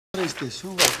What is this?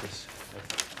 Who wrote this?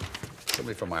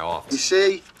 Somebody from my office. You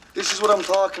see? This is what I'm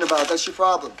talking about. That's your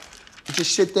problem. You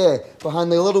just sit there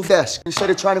behind the little desk instead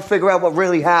of trying to figure out what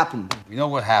really happened. You know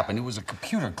what happened? It was a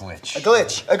computer glitch. A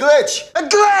glitch! A glitch! A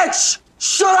glitch!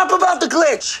 Shut up about the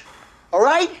glitch! All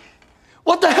right?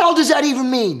 What the hell does that even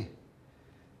mean?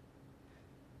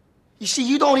 You see,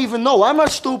 you don't even know. I'm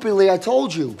not stupidly, I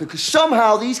told you. Because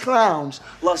somehow these clowns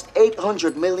lost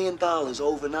 $800 million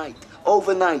overnight.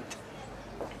 Overnight.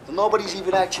 And nobody's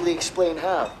even actually explained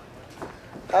how.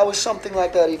 How is something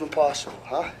like that even possible,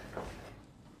 huh?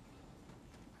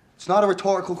 It's not a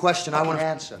rhetorical question. I want to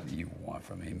answer. What do you want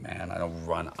from me, man? I don't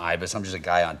run IBIS. I'm just a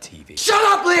guy on TV. Shut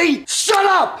up, Lee! Shut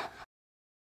up!